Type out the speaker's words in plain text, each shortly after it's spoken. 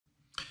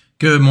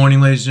Good morning,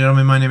 ladies and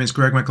gentlemen. My name is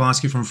Greg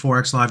Michalowski from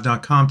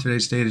Forexlive.com.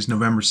 Today's date is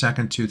November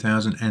 2nd,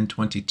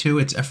 2022.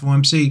 It's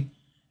FOMC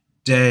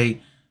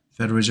day.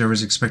 Federal Reserve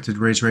is expected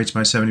to raise rates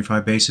by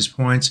 75 basis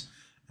points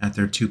at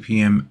their 2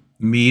 p.m.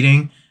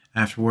 meeting.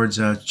 Afterwards,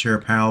 Chair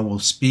Powell will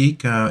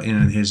speak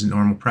in his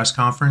normal press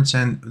conference,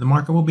 and the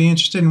market will be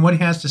interested in what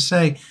he has to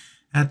say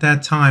at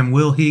that time.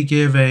 Will he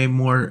give a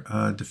more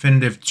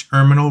definitive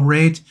terminal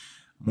rate,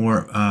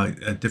 more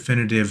a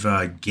definitive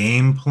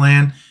game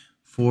plan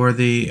for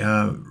the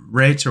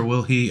rates, or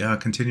will he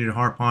continue to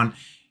harp on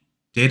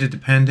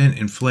data-dependent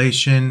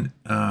inflation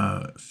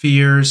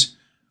fears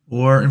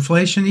or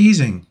inflation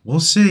easing? We'll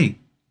see.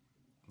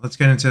 Let's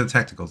get into the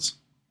technicals.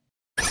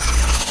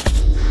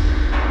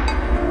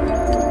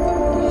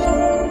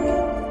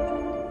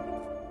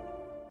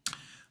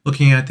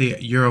 Looking at the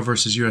euro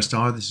versus US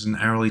dollar, this is an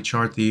hourly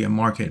chart. The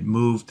market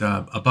moved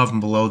above and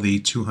below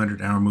the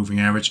 200-hour moving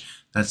average.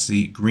 That's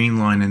the green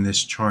line in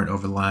this chart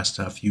over the last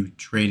few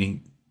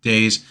trading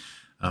days.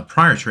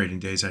 Prior trading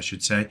days, I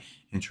should say.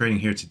 In trading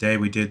here today,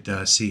 we did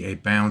see a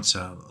bounce,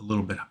 a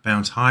little bit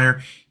bounce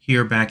higher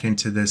here back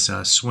into this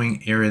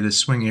swing area. This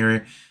swing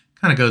area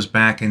kind of goes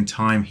back in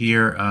time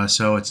here,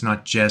 so it's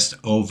not just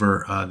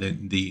over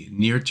the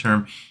near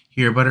term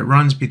here, but it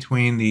runs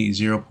between the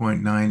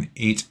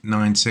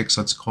 0.9896,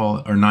 let's call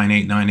it, or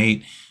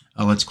 9898,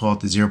 let's call it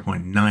the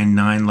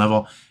 0.99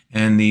 level,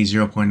 and the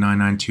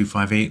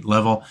 0.99258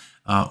 level.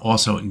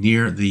 Also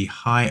near the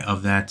high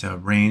of that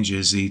range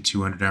is the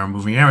 200-hour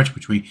moving average,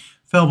 which we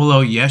fell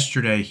below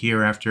yesterday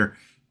here after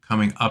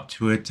coming up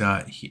to it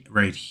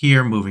right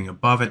here, moving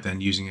above it,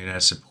 then using it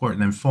as support,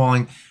 and then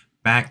falling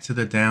back to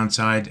the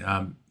downside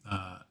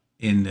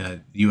in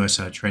the U.S.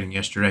 Trading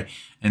yesterday,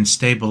 and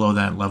stay below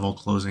that level,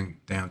 closing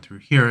down through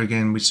here.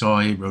 Again, we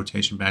saw a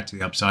rotation back to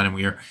the upside, and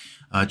we are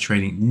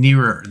trading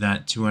nearer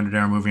that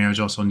 200-hour moving average,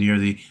 also near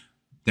the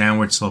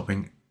downward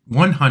sloping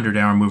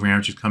 100-hour moving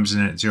average, which comes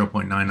in at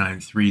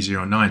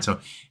 0.99309. So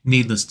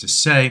needless to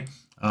say,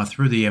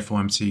 through the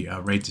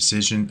FOMC rate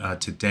decision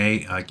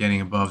today,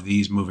 getting above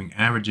these moving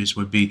averages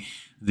would be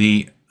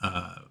the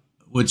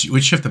would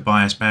shift the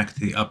bias back to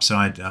the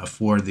upside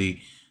for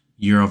the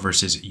euro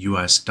versus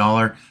US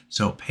dollar.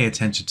 So pay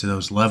attention to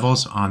those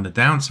levels. On the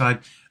downside,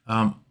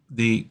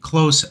 the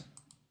close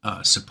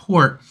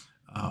support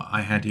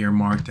I had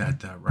earmarked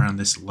at around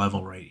this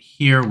level right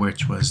here,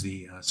 which was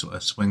the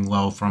swing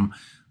low from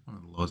one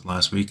of the lows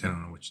last week. I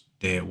don't know which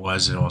day it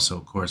was. It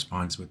also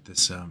corresponds with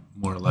this,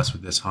 more or less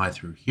with this high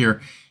through here.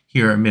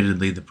 Here,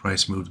 admittedly, the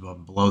price moved above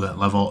and below that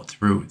level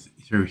through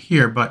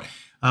here, but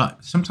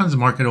sometimes the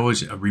market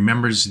always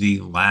remembers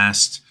the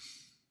last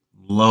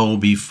low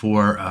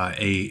before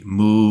a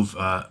move,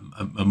 a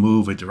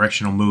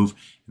directional move.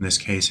 In this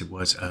case, it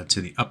was to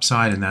the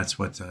upside, and that's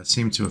what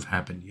seemed to have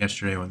happened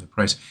yesterday when the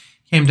price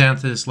came down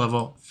to this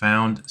level,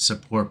 found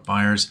support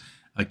buyers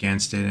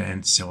against it,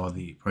 and saw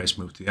the price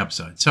move to the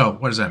upside. So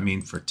what does that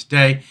mean for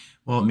today?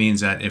 Well, it means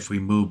that if we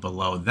move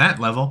below that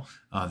level,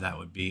 that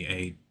would be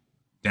a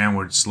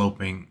downward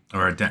sloping,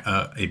 or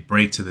a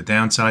break to the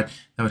downside.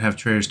 That would have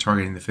traders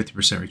targeting the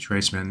 50%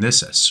 retracement in this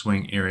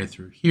swing area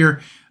through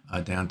here,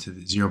 down to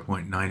the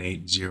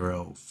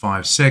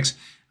 0.98056.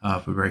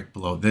 If we break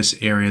below this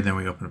area, then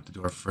we open up the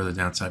door for further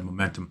downside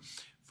momentum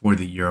for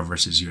the euro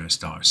versus US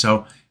dollar.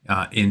 So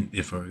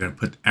if we're going to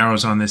put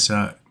arrows on this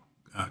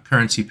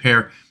currency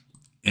pair,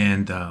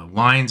 and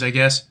lines, I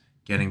guess,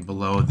 getting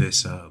below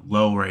this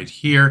low right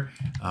here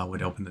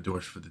would open the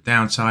doors for the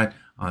downside.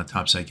 On the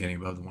top side, getting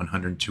above the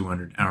 100 and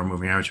 200-hour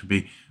moving average would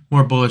be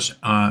more bullish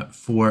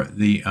for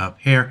the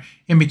pair.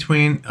 In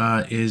between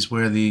is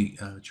where the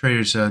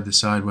traders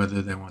decide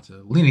whether they want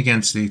to lean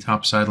against the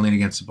top side, lean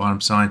against the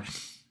bottom side,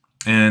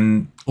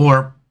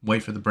 or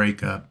wait for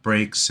the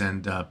breaks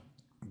and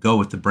go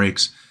with the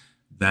breaks.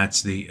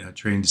 That's the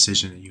trading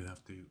decision that you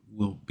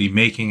will be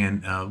making,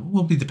 and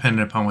will be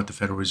dependent upon what the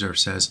Federal Reserve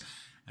says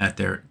at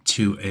their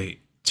 2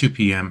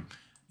 p.m.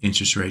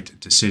 interest rate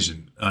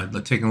decision.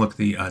 Taking a look at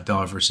the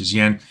dollar versus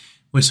yen,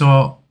 we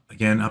saw,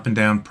 again, up and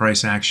down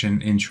price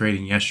action in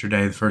trading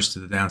yesterday, the first to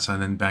the downside,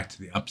 then back to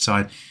the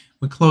upside.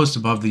 We closed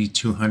above the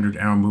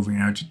 200-hour moving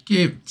average.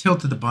 It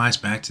tilted the bias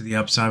back to the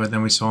upside, but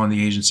then we saw in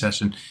the Asian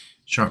session,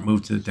 sharp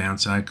move to the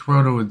downside.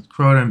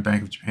 Kuroda and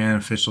Bank of Japan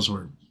officials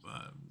were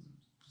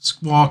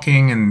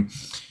squawking and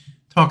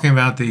talking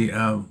about the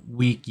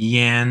weak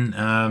yen.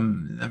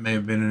 That may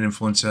have been an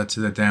influence to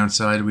the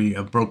downside. We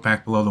broke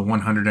back below the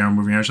 100-hour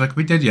moving average like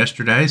we did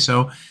yesterday.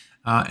 So,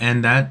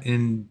 and that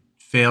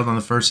failed on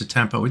the first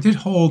attempt, but we did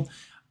hold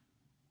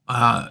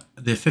the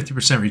 50%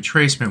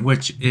 retracement,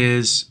 which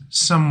is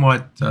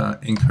somewhat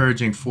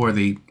encouraging for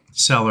the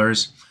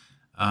sellers.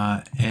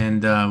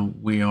 And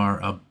we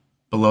are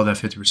below that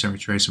 50%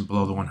 retracement,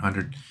 below the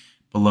 100,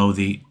 below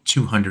the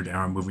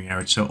 200-hour moving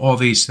average. So all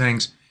these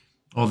things,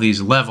 all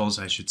these levels,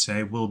 I should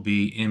say, will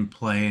be in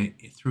play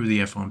through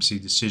the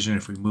FOMC decision.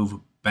 If we move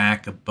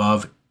back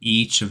above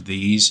each of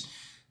these,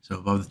 so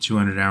above the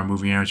 200-hour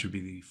moving average would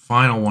be the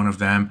final one of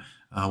them,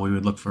 we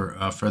would look for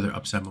further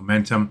upside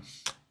momentum.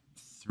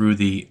 through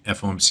the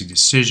FOMC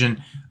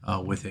decision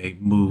with a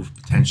move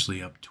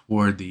potentially up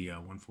toward the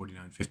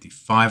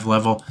 149.55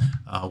 level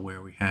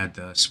where we had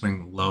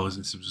swing lows.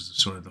 This was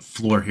sort of the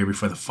floor here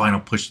before the final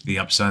push to the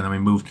upside. Then we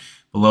moved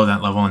below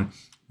that level, and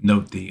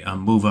note the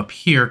move up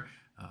here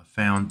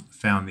found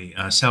the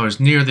sellers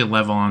near the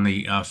level on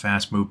the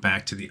fast move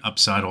back to the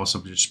upside,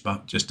 also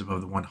just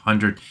above the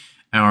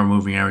 100-hour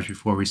moving average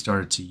before we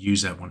started to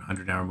use that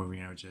 100-hour moving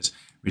average as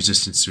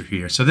resistance through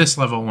here. So this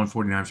level,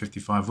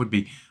 149.55, would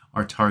be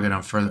our target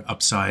on further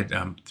upside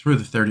through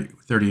the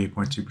 38.2%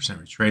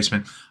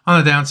 retracement.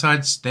 On the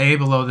downside, stay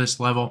below this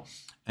level,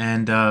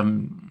 and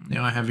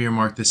I have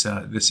earmarked this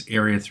this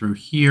area through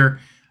here,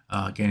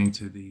 getting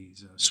to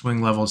these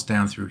swing levels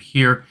down through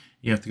here.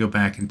 You have to go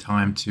back in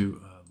time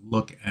to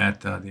look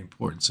at the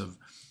importance of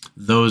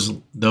those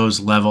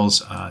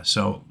levels.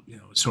 So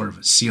sort of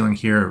a ceiling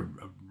here,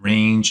 a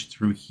range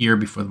through here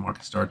before the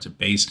market starts to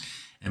base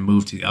and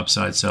move to the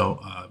upside. So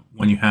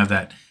when you have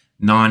that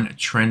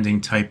non-trending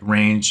type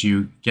range,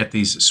 you get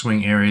these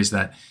swing areas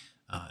that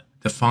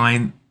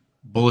define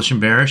bullish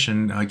and bearish,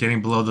 and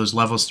getting below those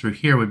levels through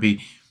here would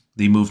be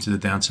the move to the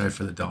downside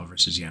for the dollar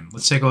versus yen.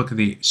 Let's take a look at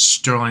the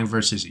sterling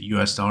versus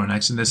US dollar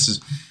next, and this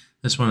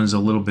one is a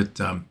little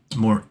bit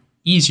more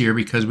easier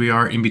because we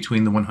are in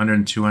between the 100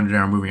 and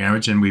 200-hour moving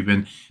average, and we've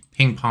been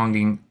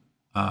ping-ponging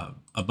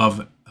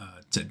above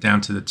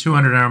down to the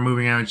 200-hour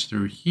moving average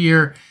through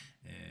here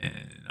and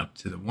up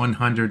to the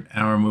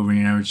 100-hour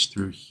moving average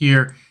through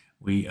here.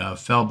 We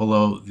fell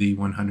below the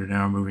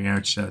 100-hour moving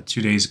average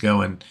 2 days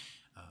ago and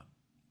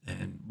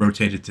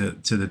rotated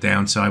to the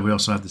downside. We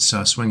also have this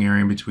swing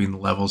area in between the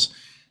levels.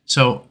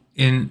 So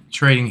in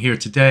trading here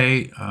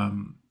today,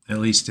 at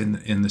least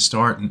in the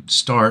start,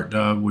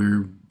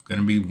 we're going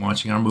to be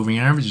watching our moving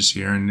averages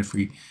here, and if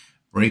we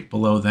break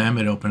below them,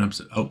 it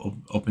opens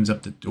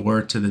up the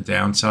door to the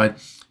downside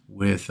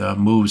with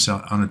moves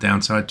on the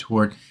downside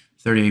toward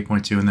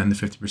 38.2 and then the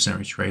 50%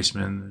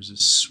 retracement. There's a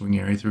swing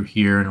area through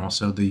here, and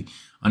also the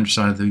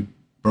underside of the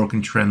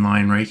broken trend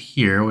line right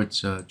here,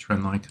 which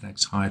trend line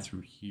connects high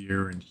through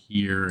here and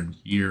here and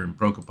here and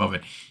broke above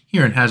it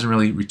here and hasn't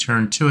really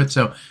returned to it.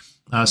 So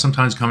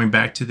sometimes coming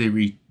back to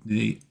the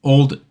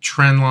old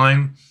trend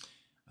line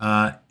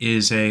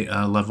is a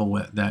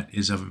level that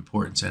is of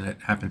importance, and it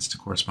happens to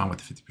correspond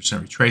with the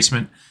 50%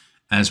 retracement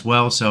as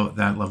well. So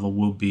that level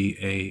will be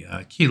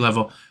a key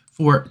level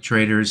for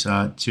traders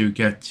to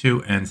get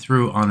to and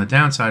through on the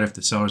downside if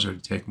the sellers are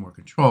to take more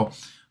control.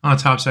 On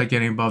the top side,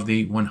 getting above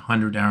the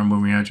 100-hour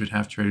moving average would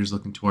have traders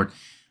looking toward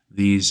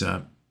these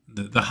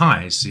the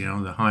highs,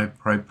 the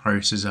high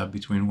prices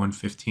between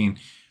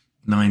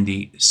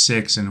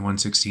 115.96 and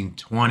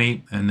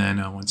 116.20, and then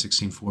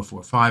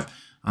 116.445.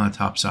 On the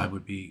top side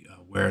would be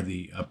where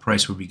the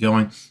price would be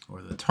going,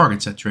 or the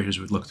targets that traders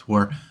would look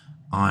toward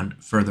on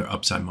further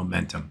upside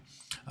momentum.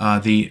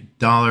 The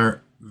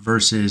dollar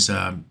versus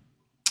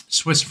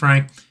Swiss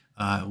franc,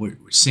 we're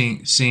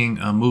seeing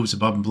moves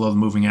above and below the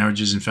moving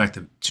averages. In fact,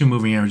 the two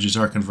moving averages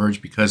are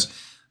converged because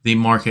the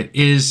market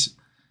is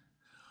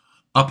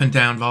up and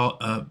down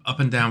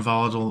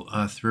volatile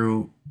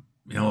through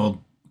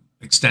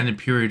extended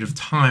period of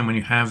time. When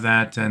you have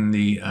that and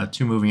the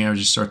two moving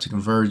averages start to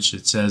converge,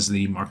 it says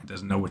the market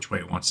doesn't know which way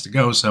it wants to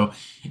go, so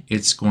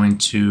it's going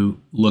to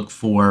look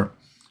for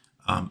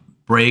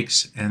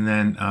breaks and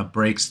then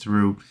breaks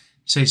through,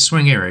 say,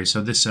 swing area.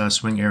 So this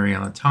swing area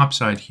on the top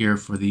side here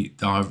for the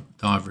dollar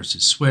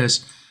versus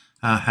Swiss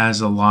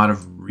has a lot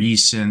of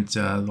recent,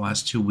 the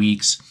last 2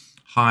 weeks,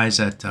 highs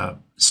that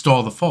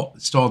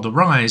stalled the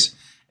rise,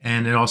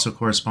 and it also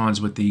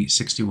corresponds with the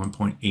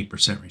 61.8%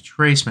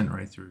 retracement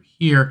right through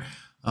here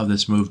of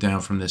this move down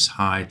from this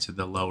high to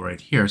the low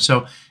right here.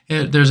 So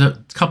there's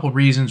a couple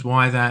reasons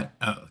why that,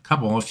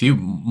 more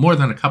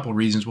than a couple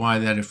reasons why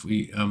that if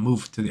we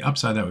move to the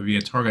upside, that would be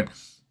a target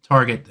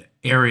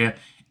area,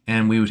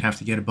 and we would have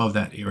to get above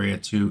that area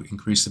to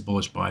increase the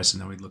bullish bias,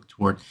 and then we'd look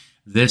toward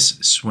this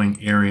swing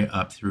area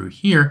up through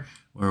here,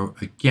 where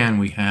again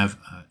we have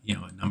a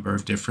number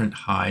of different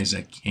highs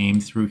that came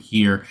through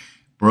here,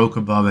 broke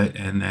above it,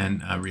 and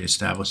then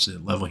reestablished the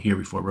level here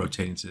before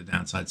rotating to the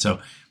downside.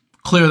 So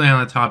clearly on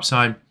the top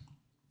side,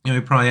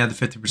 we probably had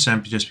the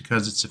 50% just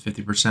because it's a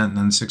 50%, and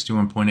then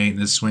 61.8 in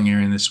this swing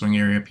area and this swing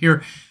area up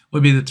here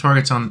would be the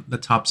targets on the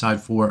top side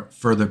for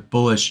further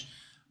bullish,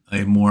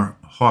 a more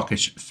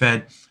hawkish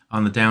Fed.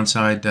 On the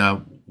downside,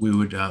 we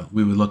would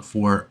look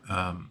for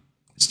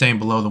staying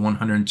below the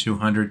 100 and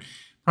 200.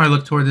 Probably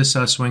look toward this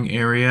swing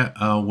area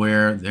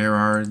where there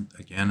are,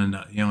 again,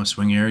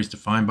 swing areas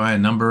defined by a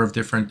number of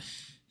different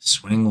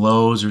swing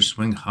lows or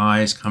swing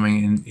highs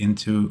coming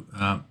into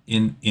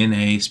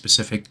a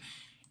specific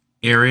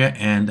area,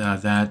 and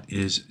that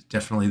is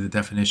definitely the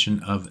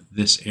definition of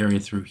this area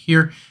through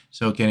here.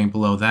 So getting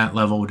below that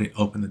level would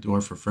open the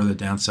door for further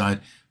downside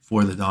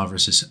for the dollar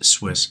versus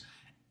Swiss,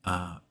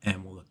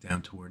 and we'll look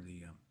down toward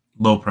the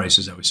low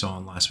prices that we saw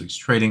in last week's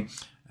trading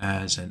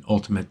as an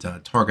ultimate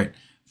target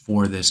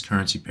for this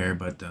currency pair.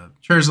 But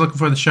traders looking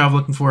for the shove,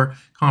 looking for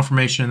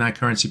confirmation in that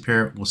currency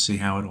pair. We'll see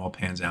how it all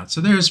pans out.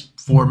 So there's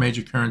 4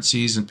 major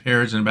currencies and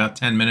pairs in about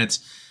 10 minutes.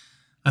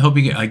 I hope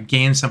you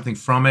gain something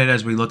from it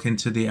as we look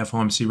into the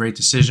FOMC rate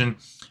decision.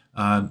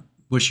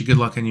 Wish you good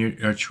luck in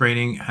your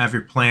trading. Have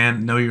your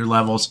plan, know your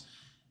levels,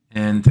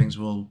 and things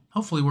will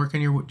hopefully work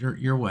in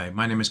your way.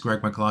 My name is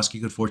Greg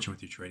Michalowski. Good fortune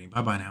with your trading.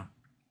 Bye-bye now.